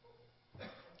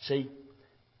 See,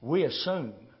 we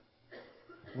assume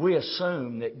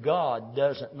that God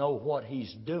doesn't know what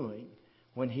He's doing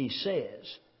when He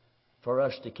says for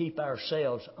us to keep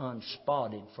ourselves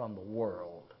unspotted from the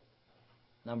world.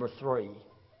 Number 3,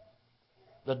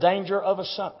 the danger of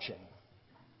assumption.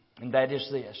 And that is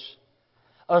this.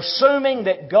 Assuming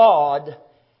that God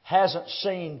hasn't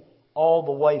seen all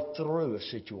the way through a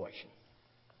situation.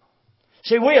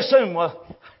 See, we assume,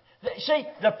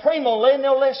 the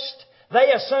premillennialists,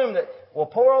 they assume that well,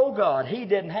 poor old God, He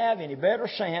didn't have any better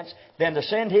sense than to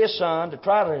send His Son to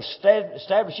try to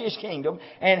establish His kingdom.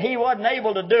 And He wasn't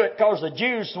able to do it because the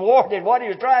Jews thwarted what He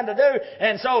was trying to do.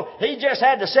 And so He just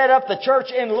had to set up the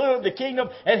church in lieu of the kingdom.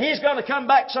 And He's going to come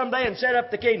back someday and set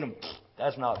up the kingdom.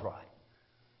 That's not right.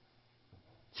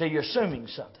 See, you're assuming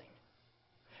something.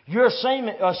 You're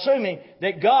assuming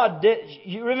that God did.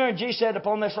 You remember Jesus said,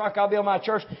 upon this rock I'll build my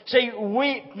church. See,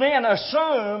 we then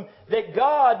assume that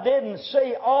God didn't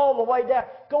see all the way down.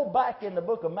 Go back in the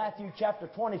book of Matthew chapter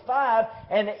 25,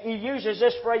 and He uses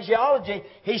this phraseology.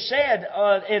 He said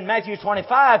in Matthew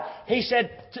 25, He said,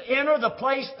 to enter the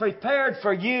place prepared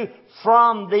for you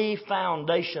from the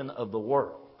foundation of the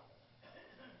world.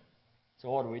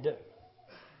 So what do?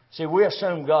 See, we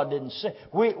assume God didn't see.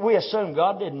 We assume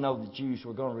God didn't know the Jews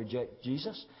were going to reject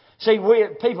Jesus. See,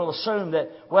 people assume that,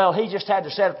 well, He just had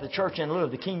to set up the church in lieu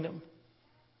of the kingdom.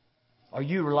 Are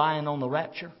you relying on the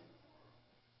rapture?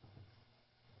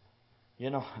 You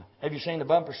know, have you seen the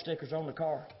bumper stickers on the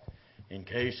car? In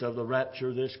case of the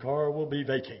rapture, this car will be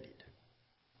vacated.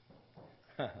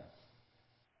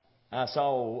 I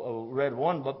read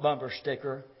one bumper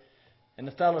sticker, and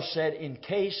the fellow said, in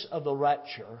case of the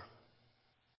rapture,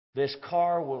 this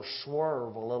car will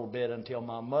swerve a little bit until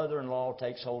my mother-in-law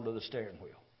takes hold of the steering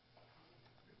wheel.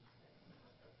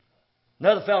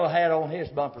 Another fellow had on his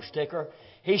bumper sticker,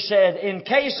 he said, in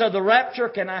case of the rapture,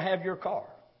 can I have your car?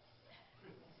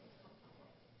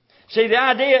 See, the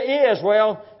idea is,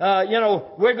 well,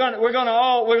 we're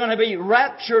going to be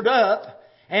raptured up.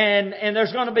 And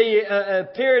there's going to be a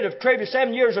period of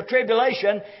 7 years of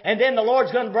tribulation, and then the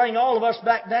Lord's going to bring all of us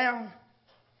back down.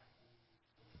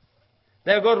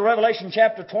 They'll go to Revelation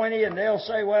chapter 20 and they'll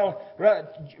say, well,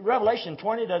 Revelation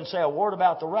 20 doesn't say a word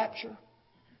about the rapture.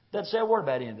 Doesn't say a word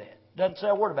about any of that. Doesn't say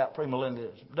a word about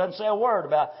premillennialism. Doesn't say a word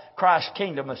about Christ's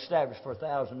kingdom established for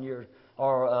 1,000 years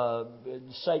or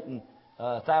Satan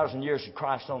 1,000 years of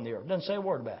Christ on the earth. Doesn't say a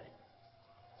word about it.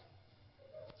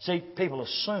 See, people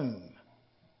assume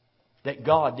that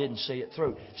God didn't see it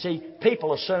through. See,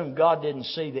 people assume God didn't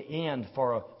see the end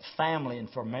for a family and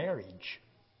for marriage.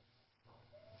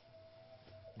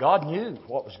 God knew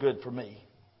what was good for me.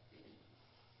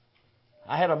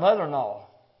 I had a mother-in-law.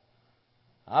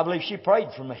 I believe she prayed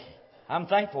for me. I'm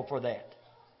thankful for that.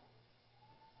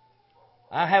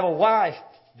 I have a wife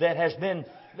that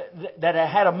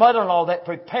had a mother-in-law that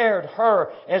prepared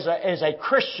her as a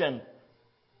Christian.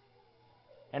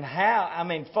 And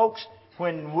folks,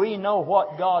 when we know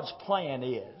what God's plan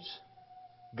is,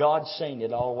 God's seen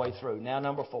it all the way through. Now,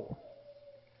 number 4.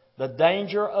 The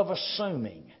danger of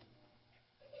assuming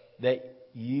that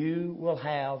you will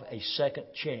have a second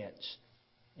chance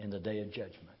in the day of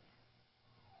judgment.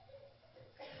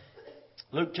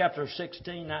 Luke chapter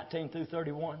 16, 19 through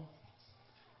 31.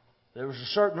 There was a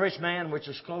certain rich man which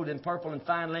was clothed in purple and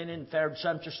fine linen and fared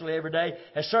sumptuously every day.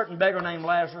 A certain beggar named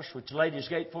Lazarus, which laid his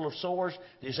gate full of sores,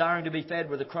 desiring to be fed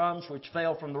with the crumbs which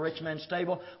fell from the rich man's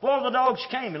table. Well, the dogs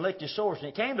came and licked his sores. And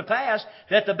it came to pass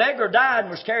that the beggar died and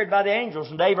was carried by the angels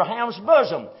into Abraham's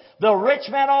bosom. The rich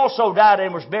man also died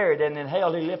and was buried. And in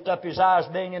hell he lifted up his eyes,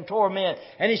 being in torment.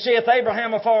 And he seeth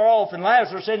Abraham afar off and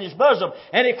Lazarus in his bosom.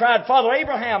 And he cried, Father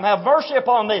Abraham, have mercy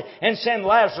upon me, and send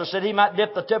Lazarus that he might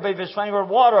dip the tip of his finger in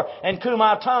water and cool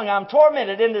my tongue. I'm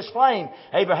tormented in this flame.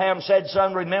 Abraham said,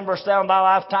 Son, rememberest thou in thy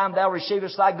lifetime thou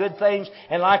receivest thy good things,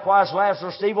 and likewise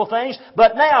Lazarus evil things?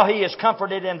 But now he is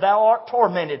comforted, and thou art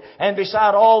tormented. And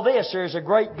beside all this there is a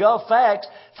great gulf fixed,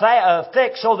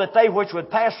 so that they which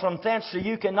would pass from thence to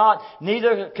you cannot,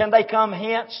 neither can they come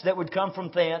hence that would come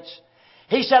from thence.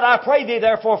 He said, I pray thee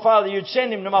therefore, Father, you'd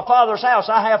send him to my father's house.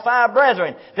 I have 5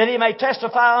 brethren, that he may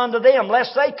testify unto them,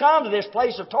 lest they come to this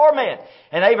place of torment.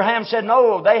 And Abraham said,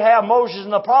 No, they have Moses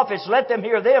and the prophets. Let them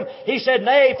hear them. He said,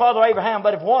 Nay, Father Abraham,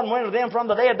 but if one went to them from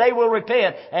the dead, they will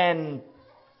repent. And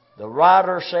the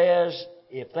writer says,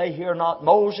 if they hear not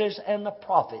Moses and the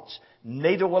prophets,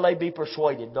 neither will they be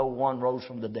persuaded, though one rose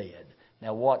from the dead.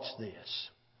 Now watch this.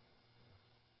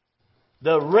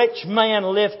 The rich man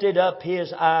lifted up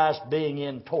his eyes, being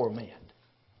in torment.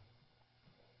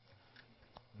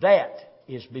 That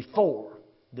is before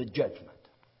the judgment.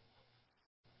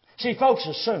 See, folks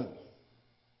assume.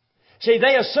 See,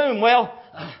 they assume, a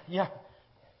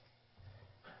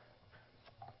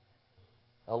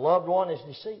loved one is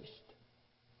deceased.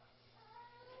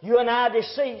 You and I are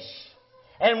deceased.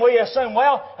 And we assume, we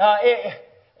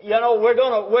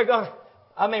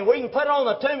can put on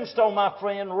the tombstone, my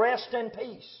friend, rest in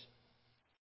peace.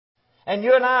 And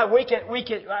you and I, we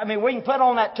can put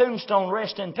on that tombstone,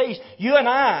 rest in peace. You and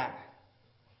I.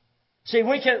 See,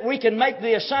 we can make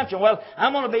the assumption,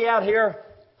 I'm going to be out here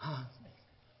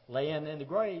laying in the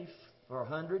grave for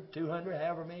 100, 200,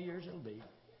 however many years it'll be.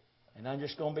 And I'm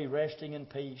just going to be resting in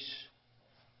peace.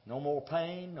 No more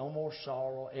pain, no more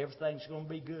sorrow. Everything's going to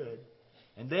be good.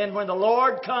 And then when the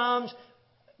Lord comes,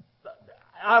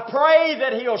 I pray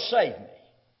that He'll save me.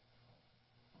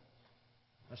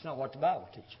 That's not what the Bible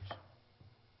teaches.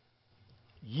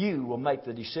 You will make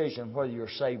the decision whether you're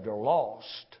saved or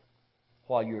lost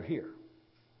while you're here.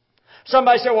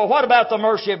 Somebody said, well, what about the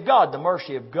mercy of God? The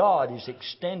mercy of God is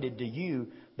extended to you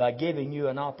by giving you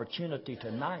an opportunity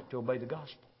tonight to obey the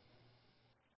gospel.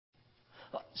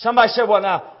 Somebody said, well,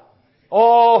 now,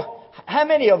 how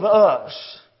many of us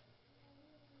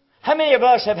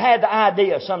have had the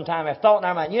idea sometime, have thought in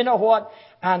our mind, you know what?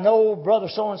 I know Brother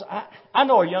so-and-so, I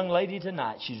know a young lady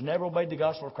tonight. She's never obeyed the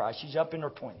gospel of Christ. She's up in her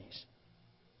 20s.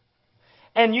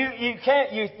 And you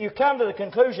come to the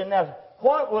conclusion, now,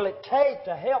 what will it take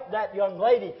to help that young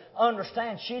lady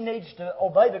understand she needs to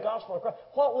obey the gospel of Christ?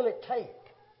 What will it take?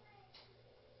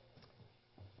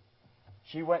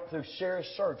 She went through serious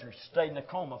surgery, stayed in a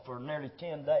coma for nearly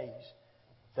 10 days.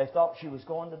 They thought she was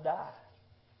going to die.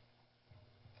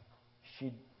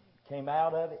 She came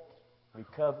out of it,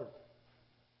 recovered,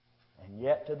 and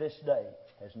yet to this day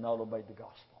has not obeyed the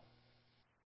gospel.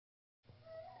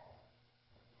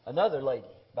 Another lady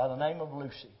by the name of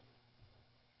Lucy.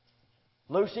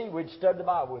 Lucy, we'd studied the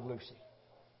Bible with Lucy.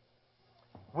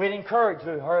 We'd encouraged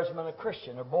her husband, a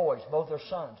Christian, her boys, both her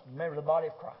sons, members of the body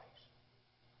of Christ.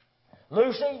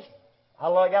 Lucy,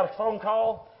 I got a phone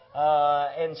call,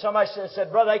 and somebody said,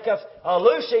 Brother Acuff,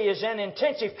 Lucy is in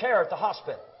intensive care at the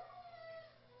hospital.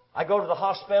 I go to the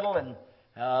hospital, and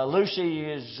Lucy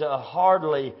is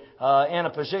hardly in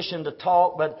a position to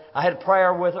talk, but I had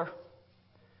prayer with her.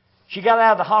 She got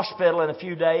out of the hospital in a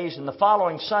few days, and the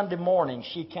following Sunday morning,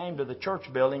 she came to the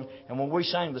church building, and when we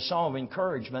sang the song of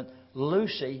encouragement,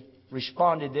 Lucy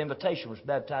responded to the invitation, was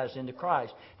baptized into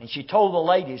Christ. And she told the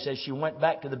ladies as she went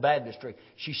back to the baptistry,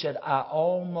 she said, I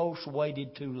almost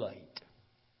waited too late.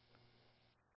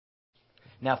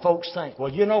 Now, folks think, well,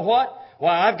 you know what?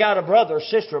 Well, I've got a brother, a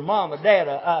sister, a mom, a dad,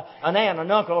 an aunt, an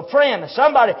uncle, a friend,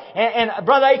 somebody. And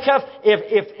Brother Acuff,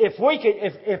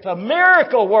 if a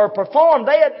miracle were performed,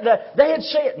 they'd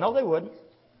see it. No, they wouldn't.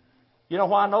 You know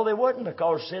why I know they wouldn't?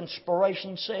 Because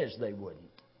inspiration says they wouldn't.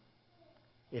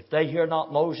 If they hear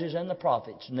not Moses and the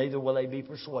prophets, neither will they be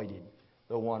persuaded,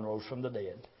 though one rose from the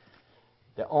dead.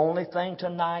 The only thing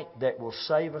tonight that will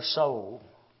save a soul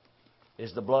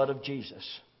is the blood of Jesus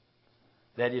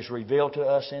that is revealed to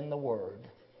us in the Word.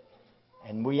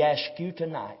 And we ask you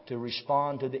tonight to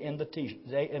respond to the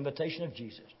invitation of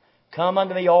Jesus. Come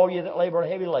unto me, all you that labor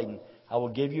and heavy laden. I will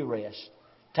give you rest.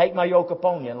 Take my yoke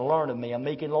upon you and learn of me. I'm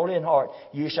meek and lowly in heart.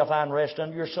 You shall find rest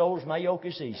unto your souls. My yoke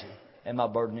is easy and my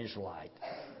burden is light.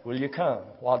 Will you come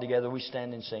while together we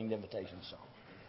stand and sing the invitation song?